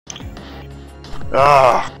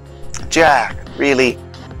Ah, Jack, really?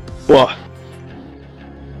 What?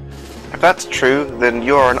 If that's true, then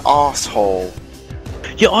you're an asshole.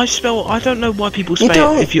 Yeah, I don't know why people say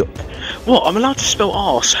it if you... What? I'm allowed to spell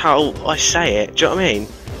arse how I say it, do you know what I mean?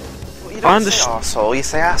 Well, you don't say arsehole, you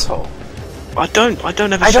say asshole. I don't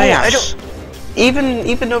ever say ass.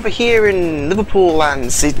 Even over here in Liverpool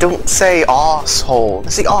lands, they don't say arsehole. They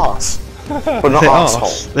say arse. But not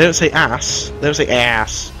arsehole. They don't say ass. They don't say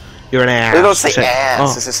ass. You're an ass. They don't say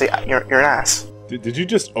ass. They say you're an ass. Did you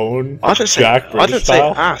just own Jack British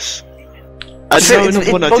style? I don't say ass.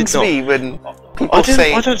 It bugs me when people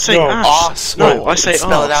say I don't say ass. No, I say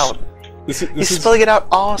spell it arse. out. You're spelling it out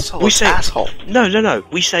arsehole. We say asshole. No.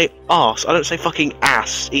 We say arse. I don't say fucking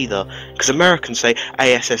ass either. Because Americans say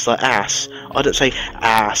ass like ass. I don't say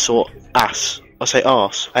ass or ass. I say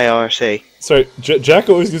arse. A-R-S-E. Sorry, Jack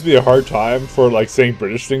always gives me a hard time for like saying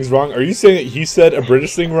British things wrong. Are you saying that he said a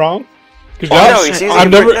British thing wrong? Because I'm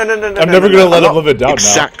never gonna let him live it down.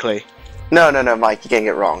 Exactly. No, Mike, you're getting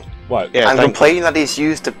it wrong. What? Yeah, I'm complaining that he's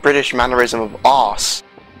used the British mannerism of arse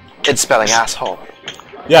in spelling asshole.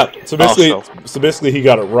 Yeah, so basically he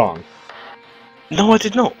got it wrong. No, I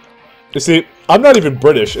did not. You see, I'm not even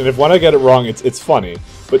British, and when I get it wrong, it's funny.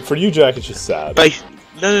 But for you, Jack, it's just sad. No.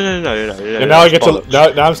 And now I get to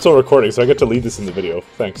now I'm still recording, so I get to leave this in the video.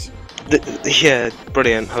 Thanks. Yeah,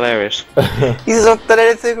 brilliant, hilarious. He's not done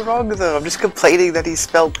anything wrong though. I'm just complaining that he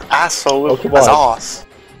spelled asshole as arse.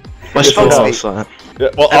 I spell arse like that. Yeah,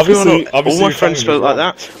 well, obviously all my friends spell it like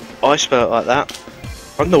that. I spell it like that.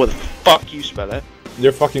 I don't know what the fuck you spell it.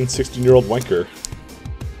 You're a fucking 16-year-old wanker.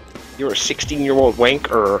 You're a 16-year-old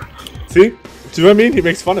wanker. See? Do you know what I mean? He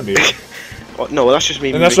makes fun of me. No, that's just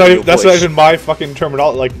me. And that's not even my fucking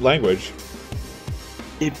terminology, like language.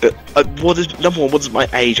 Yeah, but number one? What does my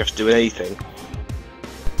age have to do with anything?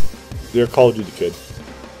 You're a Call of Duty kid.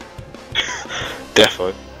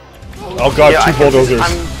 Defo. Oh god, yeah, 2 bulldozers.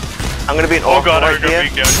 I'm gonna be an oh god, I'm gonna be down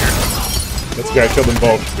here. That's okay, I killed them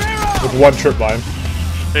both with 1 trip line.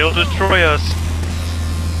 They'll destroy us.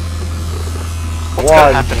 What's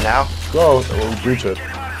gonna happen now? Go, we'll breach it.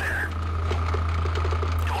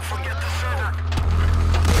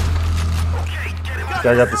 Okay,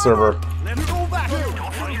 I got the server.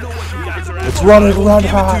 It's running around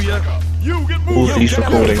hot. All these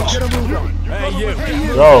recordings.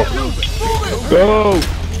 Go. Go.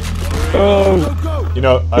 You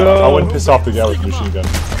know, I wouldn't piss off the guy with the machine gun.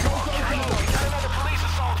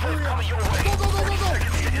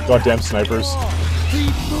 Goddamn snipers.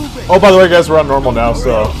 Oh, by the way, guys, we're on normal now,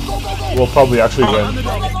 so we'll probably actually win.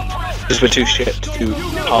 Because we're too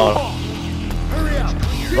hard.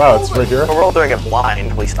 Wow, it's right here. But we're all doing it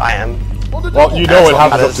blind, at least I am. Well, you know what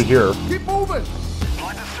happens up to here.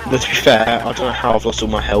 Let's be fair, I don't know how I've lost all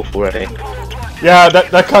my health already. Yeah,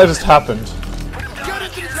 that kind of just happened.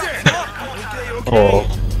 Oh,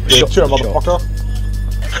 yeah, chill, motherfucker.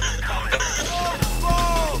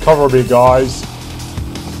 Cover me, guys.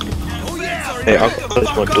 Hey, I'll close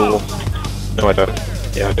my door. No, I don't.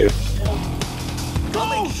 Yeah, I do.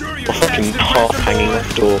 I'm fucking half hanging off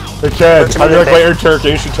the door. Hey, Ken, how do you like my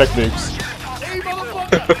interrogation techniques?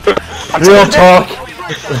 Real talk!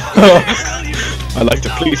 I like to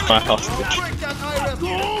please my hostage.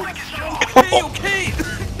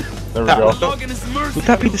 There we go. Would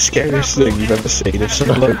that be the scariest thing you've ever seen? If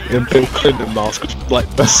someone like in a Bill Clinton mask was like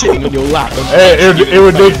sitting on your lap and hey, it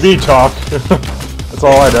would make me talk. That's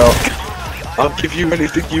all I know. I'll give you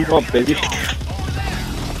anything you want, baby.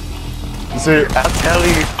 See, I'll tell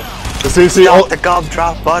you. See, all the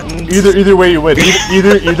gumdrop buttons. Either way you win.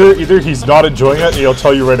 Either he's not enjoying it and he'll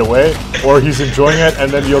tell you right away, or he's enjoying it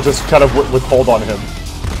and then you'll just kind of withhold on him.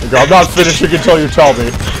 You go, I'm not finishing until you tell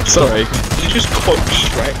me. Sorry, did you just quote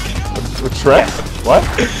Shrek? With Shrek? What?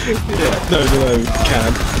 Yeah, no,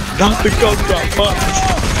 Cam. Not the gumdrop buttons.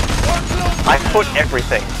 I put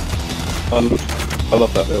everything. I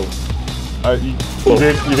love that film.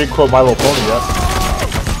 You didn't quote My Little Pony yet.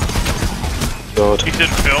 God. He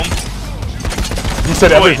didn't film. He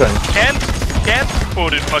said everything. Can't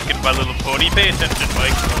quoted fucking My Little Pony. Pay attention,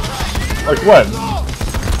 Mike. Like when?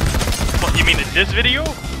 What, you mean in this video?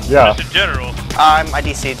 Yeah. Just in general. I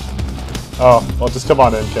DC'd. Oh, well, just come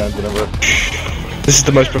on in, Ken, whatever. This is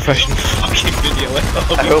the most professional fucking video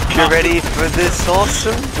ever. I hope you're ready for this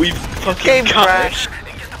awesome We've fucking game crash.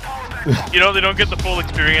 You know, they don't get the full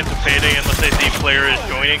experience of Payday unless they see player is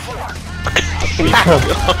joining.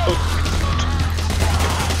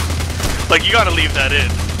 Like, you gotta leave that in.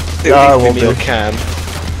 Yeah, I will do. Can.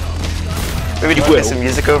 Maybe you put some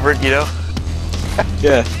music over it, you know?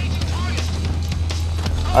 Yeah.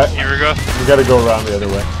 Here we go. We gotta go around the other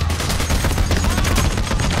way.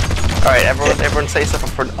 Alright, everyone say something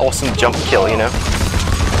for an awesome jump kill, you know?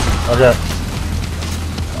 Okay.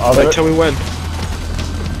 Wait, tell me when.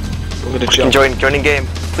 I'm gonna jump. Join in game.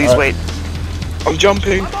 Please wait. I'm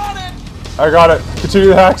jumping. I got it. Continue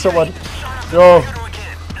to hack someone. Go.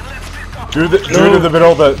 Do it in the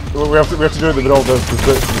middle of the. We have to do it in the middle of the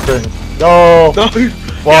thing. No. No.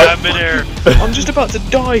 What? Yeah, I'm in air. I'm just about to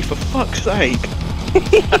die, for fuck's sake.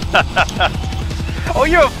 Oh,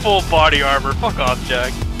 you have full body armor. Fuck off,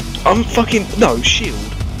 Jack. I'm fucking no shield.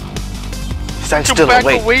 Stand Get still back and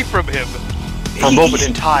wait. away from him. For a moment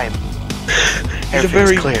in time. He's a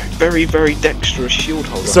very dexterous shield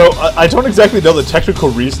holder. So I don't exactly know the technical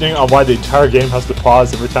reasoning on why the entire game has to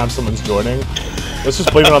pause every time someone's joining. Let's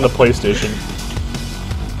just blame it on the PlayStation.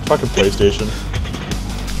 Fucking PlayStation.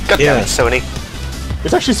 God damn it, Sony.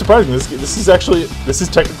 It's actually surprising. This is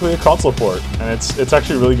technically a console port, and it's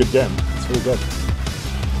actually a really good game. It's really good.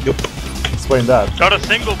 Yep. Explain that. Got a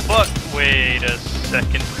single butt. Wait a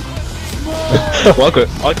second. Well,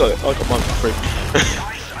 I got mine for free.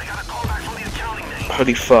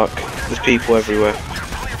 Holy fuck! There's people everywhere.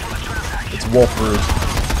 It's Wolf Brood.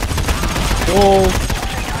 Wolf.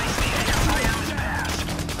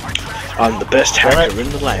 I'm the best hacker in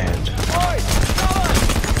the land.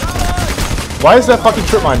 Why is that fucking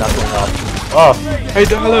trip mine not going off? Oh. Hey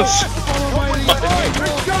Dallas!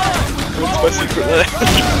 What's my secret there?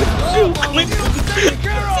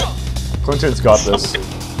 Clinton's got this.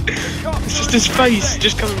 It's just his face,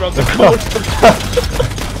 just coming around the corner.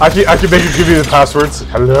 I can make you give you the passwords.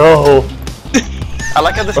 Hello. I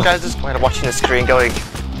like how this guy's just kind of watching the screen going,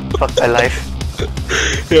 fuck my life.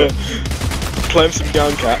 Yeah. Playing some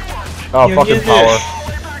gun cat. Oh, fucking power.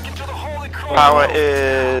 Power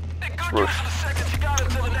is roof.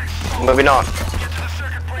 Maybe not.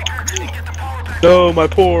 No, my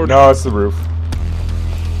poor. No, it's the roof.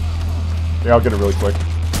 Yeah, I'll get it really quick.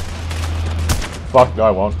 Fuck, no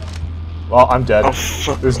I won't. Well, I'm dead. Oh,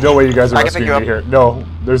 fuck. There's no way you guys are rescuing me here. No,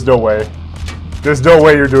 there's no way. There's no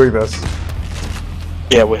way you're doing this.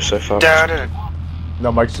 Yeah, we're so fucked. Da, da,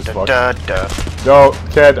 No, Mike's just fucked. da, da. No,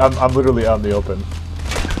 Ted, I'm literally out in the open.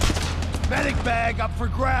 Medic bag up for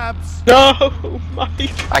grabs. No,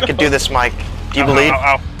 Mike. I can do this, Mike. Do you believe?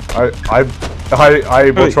 Ow, ow.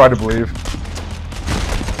 I will try to believe.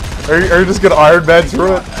 Are you just gonna Iron Man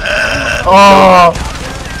through it? Oh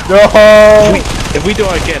no! If we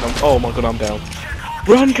die again, oh my god, I'm down.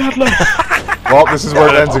 Run, Cadler! Well, this is where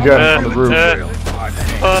it ends again on the roof.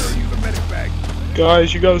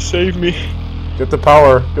 Guys, you gotta save me. Get the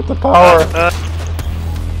power! Get the power!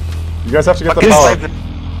 You guys have to get the power.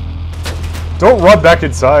 Don't run back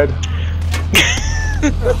inside.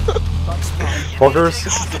 Fuckers.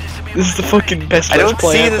 This is the fucking best I let's don't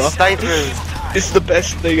play see ever. the snipers. This is the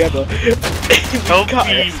best thing ever. Help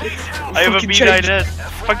me! I have a B9S.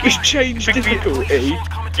 Fucking We've changed pick me- difficulty.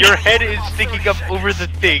 Your head is sticking up over the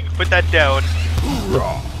thing. Put that down.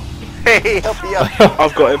 Hey, help me out.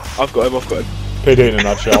 I've got him. Payday in a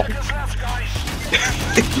nutshell.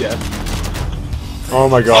 Yeah. Oh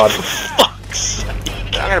my god. Fucks.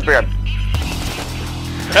 I'm gonna bring up.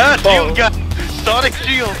 Ah, shield gun! Sonic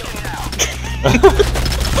shield!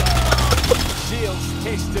 Shields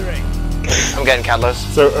history. I'm getting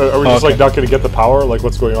Catalyst. So, are we just like not gonna get the power? Like,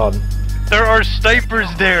 what's going on? There are snipers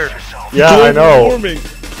there! Yeah, I know. Warming.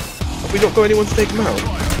 Have we not got anyone to take him out?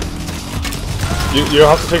 You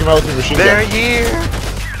have to take him out with your machine They're gun. here.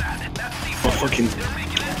 Oh, fucking.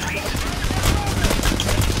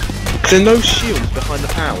 There are no shields behind the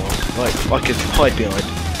power. Like, I could hide behind.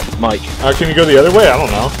 Mike. Can you go the other way? I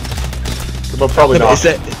don't know. But probably No, not. is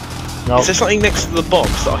there No, something next to the box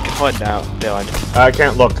that I can hide behind? I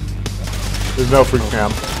can't look. There's no free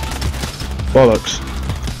cam. Bollocks.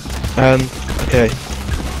 Okay.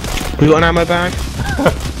 We got an ammo bag?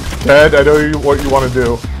 Ted, I know what you want to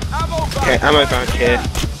do. Okay, ammo bag here.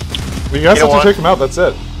 You guys You know have what? to take him out, that's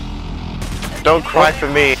it. Don't cry for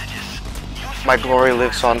me. My glory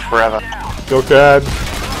lives on forever. Go, Ted.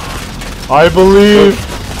 I believe.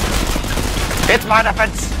 It's my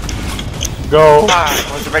defense. Go. I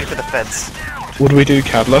wasn't ready for the fence. What do we do,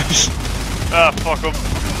 Cadlos? Ah, fuck them.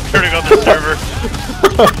 Turning on the server.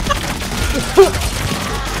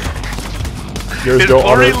 There's His no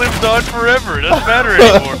glory honor. lives on forever. It doesn't matter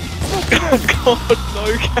anymore. Oh god, no,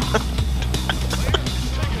 Cad.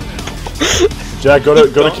 Jack, go to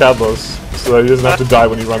Cadlos, so that he doesn't have to die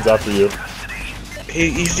when he runs after you.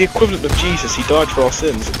 He's the equivalent of Jesus, he died for our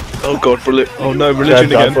sins. Oh god, oh no, Jack religion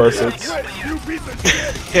died again. for our sins.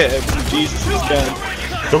 Yeah, Jesus is scared.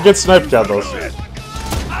 Don't get sniped, Cadlos.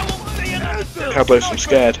 Cadlos, I'm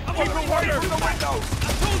scared.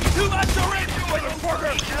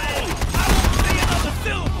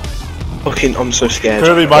 Fucking, I'm so scared.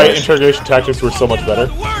 Clearly, my interrogation tactics were so much better.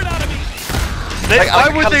 Why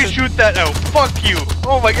would they shoot that out? Fuck you!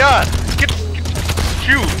 Oh my god!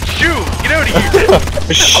 Shoot! Get out of here! I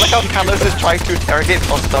like how Carlos is trying to interrogate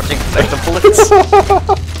while dodging like the bullets.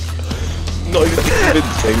 Not even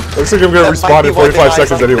convincing. Looks like I'm gonna respawn in 45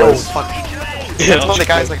 seconds anyways. No, fuck. Yeah, That's when the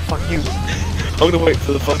guy's like, fuck you. I'm gonna wait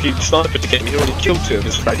for the fucking sniper to get me. He already killed two of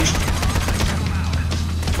his face.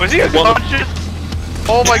 Was he unconscious?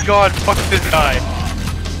 Oh my god, fuck this guy.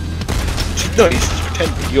 No, he's just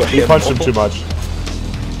pretending you're You him. punched him too much.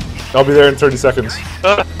 I'll be there in 30 seconds.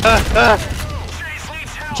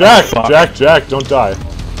 Jack, don't die.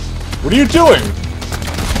 What are you doing?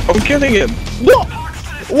 I'm killing him. What?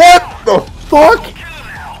 What the fuck?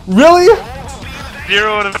 Really?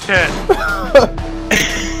 0 out of 10.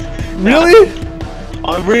 Really?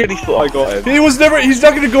 I really thought I got him. He's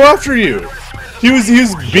not gonna go after you. He was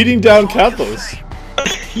beating down Cathos.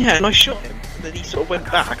 Yeah, and I shot him. And then he sort of went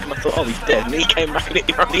back, and I thought, oh, he's dead. And then he came back and hit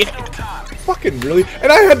me around the head. Fucking really? And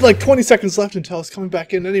I had like 20 seconds left until I was coming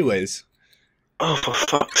back in anyways. Oh, for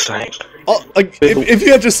fuck's sake. Oh, like, if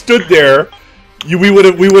you had just stood there, we would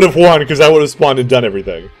have won because I would have spawned and done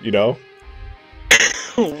everything, you know?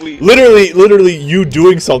 Literally, you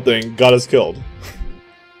doing something got us killed.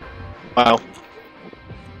 Wow.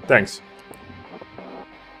 Thanks.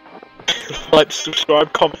 Like,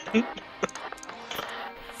 subscribe, comment.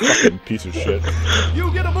 Fucking piece of shit.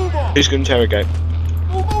 You get a move on. Who's gonna interrogate?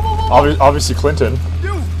 Move. Obviously Clinton.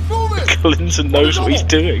 You move it. Clinton knows what he's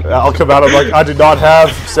doing. I'll come out of like, I did not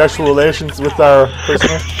have sexual relations with our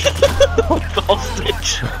prisoner.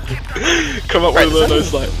 Hostage. Come up with one of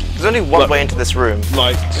those like. There's only one way into this room.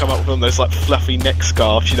 Like, come up with one of those like fluffy neck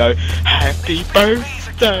scarves, you know. Happy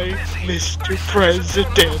birthday, Mr.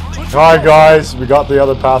 President. Alright guys, we got the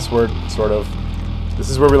other password, sort of. This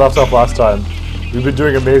is where we left off last time. We've been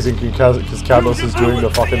doing amazing because Carlos is doing the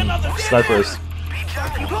fucking snipers.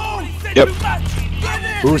 Yep.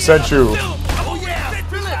 Who sent you?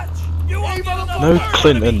 No,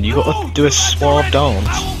 Clinton, you gotta do a suave dance.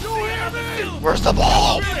 Where's the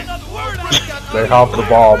ball? They have the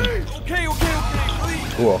bomb.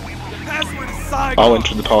 Cool. I'll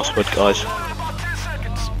enter the password, guys.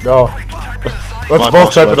 No. Let's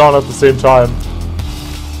both type it on at the same time.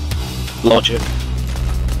 Logic.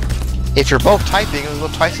 If you're both typing, it'll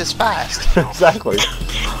go twice as fast. Exactly.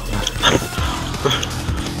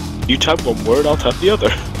 You type one word, I'll type the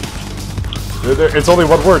other. It's only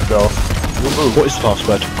one word though. You'll move. What is the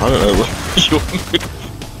password? I don't know. You'll move.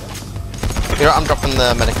 You know, I'm dropping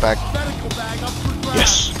the medic bag.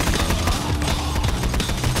 Yes.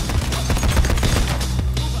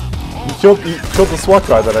 You killed the SWAT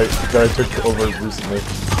guy that I took over recently.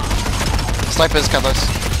 Snipers, Carlos.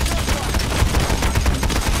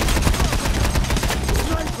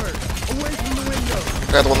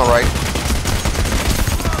 Grab the one on the right.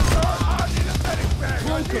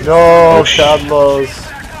 No, Carlos.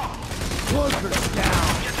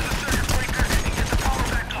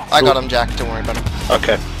 I got him, Jack. Don't worry about him.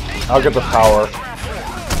 Okay. I'll get the power.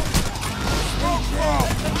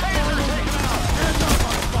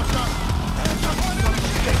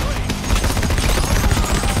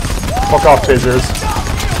 Fuck off, tasers.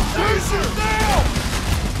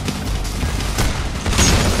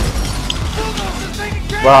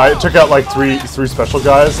 Wow, I took out like three special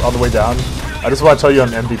guys on the way down. I just want to tell you I'm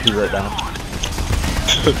MVP right now.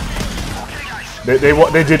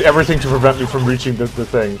 They did everything to prevent me from reaching the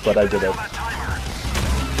thing, but I did it.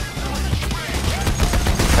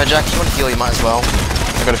 Hey, Jack, if you want to heal, you might as well.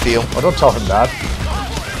 I got a feel. Oh, don't tell him that.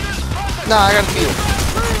 Nah, I got a feel.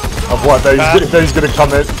 Of what? That he's gonna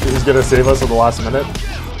come in, he's gonna save us at the last minute?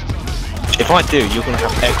 If I do, you're gonna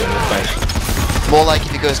have egg on your face. More like if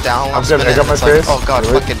he goes down I'm last gonna minute, egg on my it's like, face? oh god,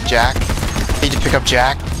 Really? fucking Jack. Need to pick up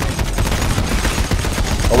Jack.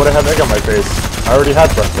 I would have egg on my face. I already had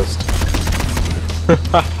breakfast.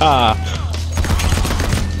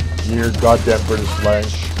 Your goddamn British slang.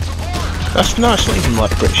 That's not even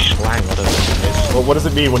like British slang, I don't think it is. Well, what does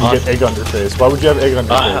it mean when you get egg on your face? Why would you have egg on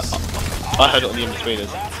your face? I heard it on the in-betweeners.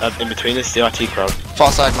 In-betweeners, the IT crowd. Far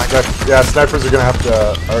side, Mike. Yeah, snipers are gonna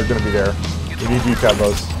be there. We need you,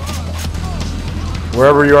 Cadlos.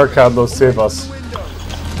 Wherever you are, Cadlos, save us.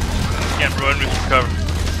 Can't run with your cover.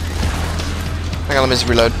 Hang on, let me just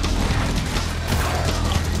reload.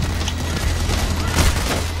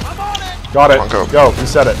 Got it. Come on, Go,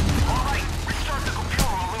 reset it.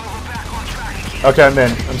 Okay, I'm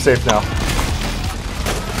in. I'm safe now.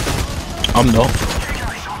 I'm not.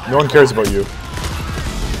 No one cares about you.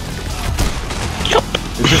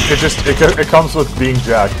 It comes with being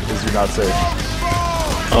Jack, is you're not safe.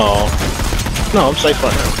 Oh. No, I'm safe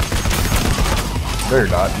right now. No, you're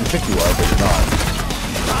not. You think you are, but you're not.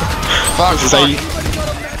 Fuck, This is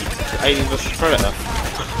Alien vs Predator.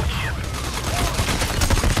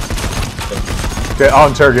 Okay, I'll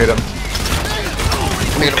interrogate him.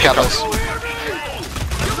 Make him catalyst.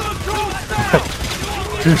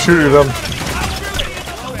 Keep shooting them.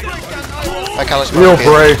 That catalyst. Real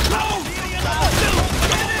break.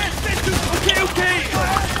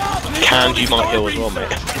 Canned, you might heal as well, mate.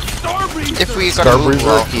 If we got a move,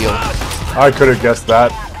 we'll heal. I could have guessed that.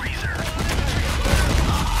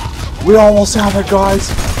 We almost have it, guys.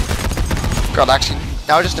 God, actually,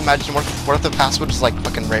 now just imagine what if the password is like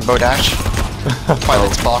fucking Rainbow Dash?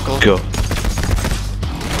 Twilight Sparkle. Good.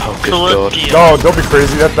 Oh, good god. No, don't be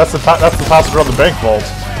crazy. That's the password on the bank vault.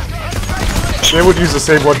 They would use the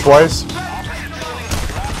same one twice.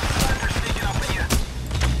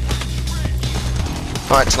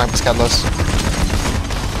 Alright, sniper's catalyst.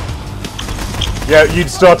 Yeah, you'd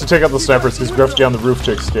still have to take out the snipers because we have to get on the roof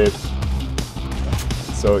to escape.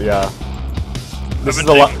 So yeah, this is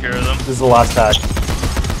the last hack.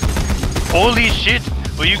 Holy shit!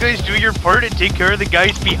 Will you guys do your part and take care of the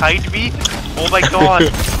guys behind me? Oh my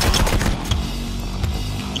god!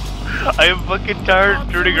 I am fucking tired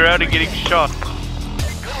of turning around and getting shot.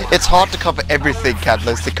 It's hard to cover everything,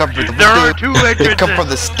 Catalyst. They come from the There window, are 2 entrances! they come from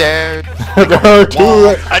the stairs, There are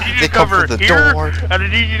two. I need you they to come cover from the here, door. and I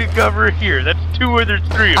need you to cover here. That's 2 or there's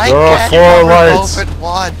 3. I There are can't 4 cover lights. both at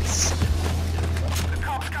once.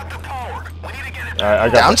 Alright, I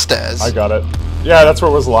got Downstairs. it. I got it. Yeah, that's where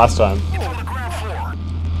it was the last time.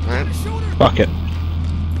 Right. Fuck it.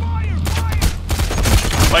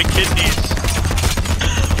 My kidneys.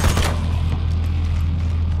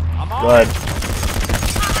 Go ahead.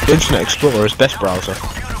 Internet Explorer is best browser.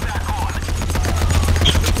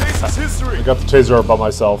 I got the taser up by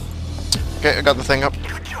myself. Okay, I got the thing up.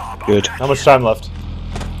 Good. How much time left?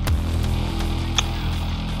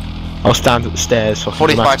 I'll stand at the stairs. So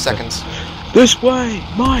 45 seconds. This way,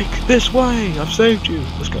 Mike. This way. I've saved you.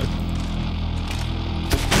 Let's go.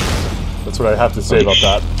 That's what I have to say about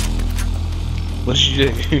that. What did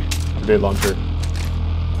you do? Grenade launcher.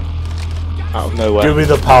 Out of nowhere. Give me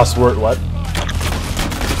the password. What?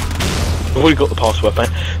 I've already got the password, mate.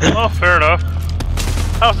 Oh, fair enough.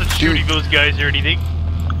 I wasn't shooting those guys or anything.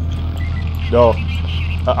 No.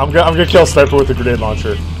 I'm gonna kill Sniper with a grenade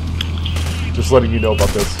launcher. Just letting you know about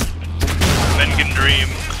this. Men can dream.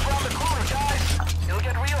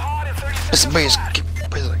 Somebody's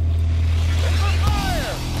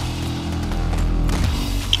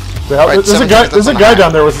Right, there's a guy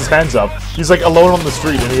down there with his hands up. He's like alone on the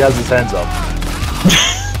street and he has his hands up.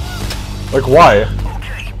 Like why?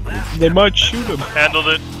 They might shoot him. Handled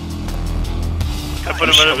it. I put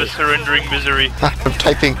him out of his surrendering misery. I'm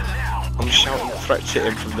typing. I'm shouting threats at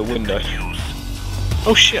him from the window.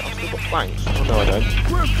 Oh shit, I've still got planks. Oh no I don't.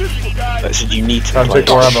 That said you need to Time to take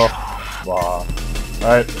more ammo. Wow.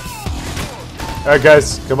 Alright. Alright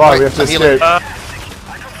guys, come on, we have to escape.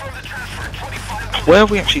 Where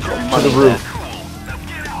have we actually got money? To the roof.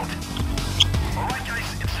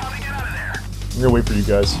 I'm gonna wait for you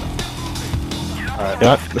guys. Alright.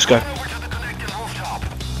 Yeah, let's go.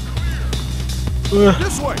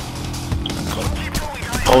 This way.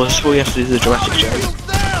 Oh, this is where we have to do the dramatic joke.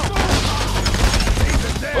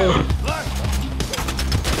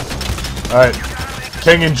 Alright.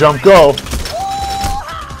 King and jump, go!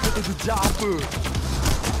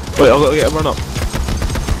 Wait, I've got to get a run up.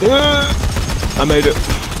 I made it.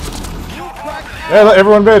 Yeah,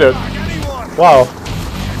 everyone made it. Wow.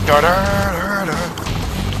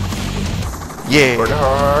 Yeah.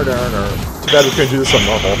 Too bad we couldn't do this on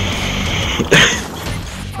normal.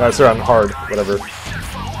 Alright, sorry, on hard. Whatever.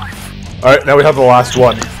 Alright, now we have the last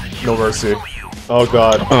one. No mercy. Oh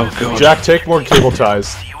god. Oh god. Jack, take more cable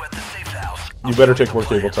ties. You better take more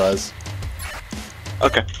cable ties.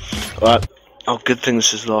 Okay. Alright. Oh, good thing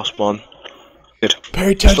this is the last one. Good.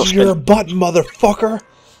 Pay attention to your butt, motherfucker!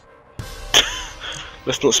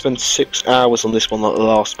 Let's not spend 6 hours on this one like the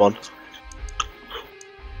last one.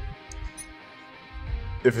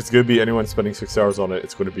 If it's gonna be anyone spending 6 hours on it,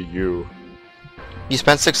 it's gonna be you. You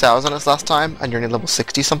spent 6 hours on this last time, and you're only level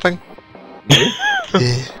 60 something? Me?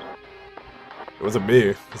 It wasn't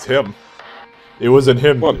me, it's him. It wasn't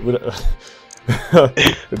him. What?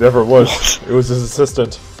 It never was. What? It was his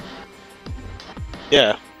assistant.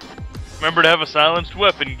 Yeah. Remember to have a silenced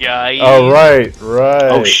weapon, guy. Oh, right,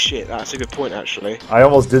 right. Oh shit, that's a good point actually. I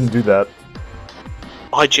almost didn't do that.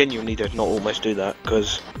 I genuinely did not almost do that,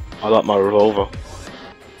 because I like my revolver.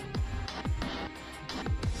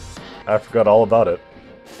 I forgot all about it.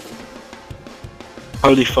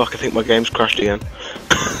 Holy fuck, I think my game's crashed again.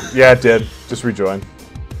 Yeah, it did. Just rejoin.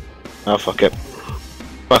 Oh fuck it.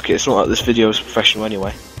 Fuck it, it's not like this video is professional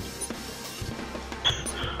anyway.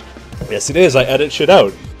 Yes, it is. I edit shit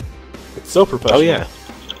out. It's so professional. Oh yeah.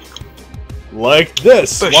 Like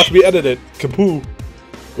this. Push. Watch me edit it. Kapoo.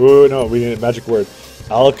 Oh no, we need a magic word.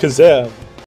 Alakazam.